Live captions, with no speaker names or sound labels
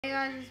Hey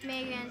guys, it's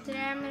me again. Today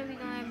I'm going to be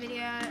doing a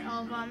video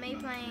of me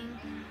playing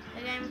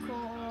a game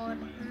called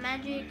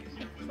Magic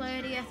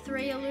Eclodia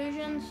 3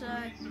 Illusions. So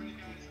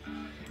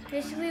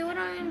basically what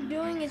I'm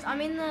doing is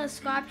I'm in the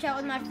Skype chat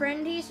with my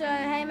friend here. So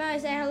hey Mo,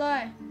 say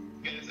hello.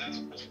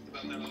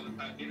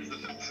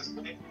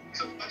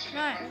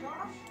 No.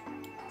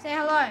 Say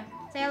hello.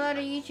 Say hello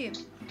to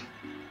YouTube.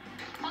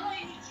 Hello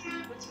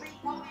YouTube, it's me,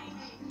 Bobby.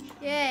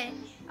 Yeah,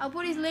 I'll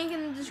put his link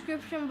in the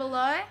description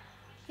below.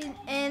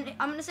 And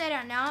I'm gonna say it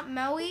out now.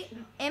 Moe,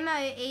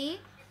 Moesahhin.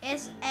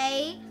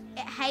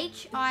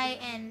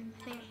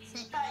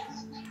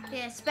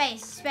 Yeah,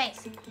 space.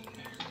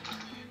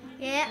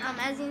 Yeah.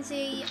 As you can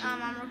see,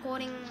 I'm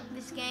recording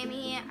this game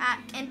here.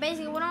 And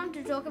basically, what I want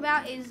to talk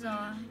about is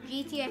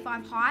GTA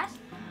 5 heist.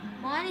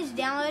 Mine is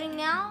downloading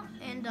now,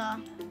 and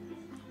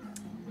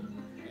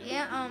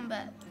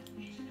but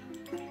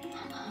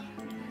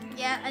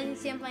yeah, as you can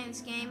see, I'm playing this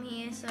game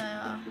here. So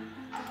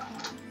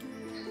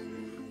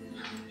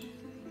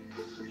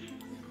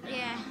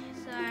yeah,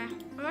 so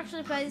I've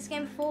actually played this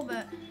game before,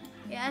 but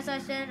yeah, as I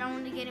said, I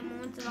wanted to get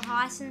more into the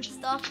heist and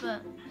stuff,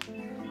 but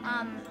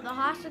the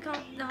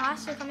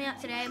heists are coming out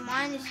today.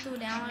 Mine is still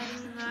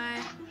downloading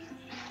though.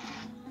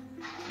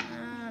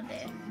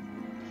 There.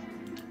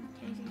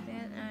 Anything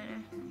there? No.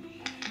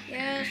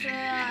 Yeah, so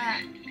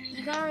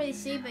you can't really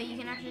see, but you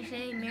can actually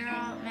see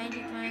Mirror,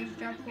 Magic Lens,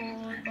 Drop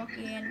Cord,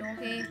 Bucky, and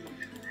Dorky.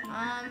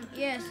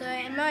 Yeah. So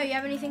Mo, you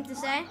have anything to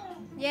say?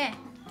 Yeah.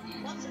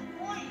 What's the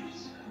point?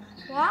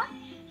 What?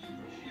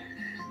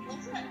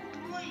 What's that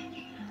point?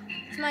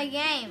 It's my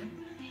game.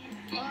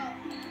 Oh.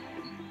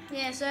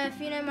 Yeah, so if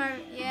you know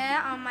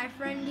my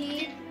friend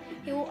here,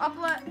 he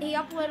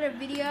uploaded a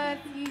video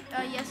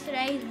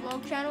yesterday, his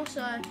vlog channel,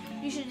 so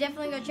you should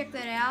definitely go check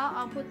that out.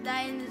 I'll put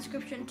that in the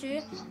description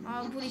too.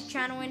 I'll put his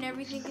channel and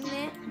everything in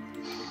there.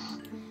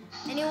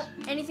 Do you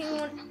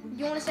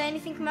want to say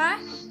anything, Mo?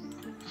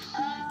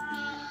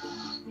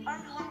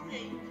 Only one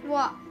thing.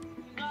 What?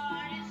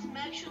 Guys,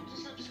 make sure to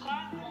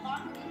subscribe,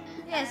 like.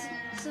 Yes,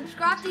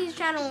 subscribe to his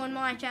channel and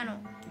my channel.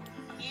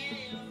 Yeah,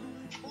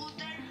 we'll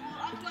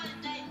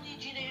upload daily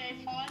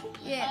GTA 5.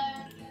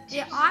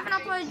 Yeah, I haven't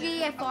uploaded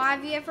GTA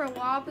 5 yet for a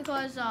while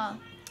because I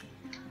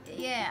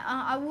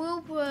will,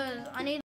 but I need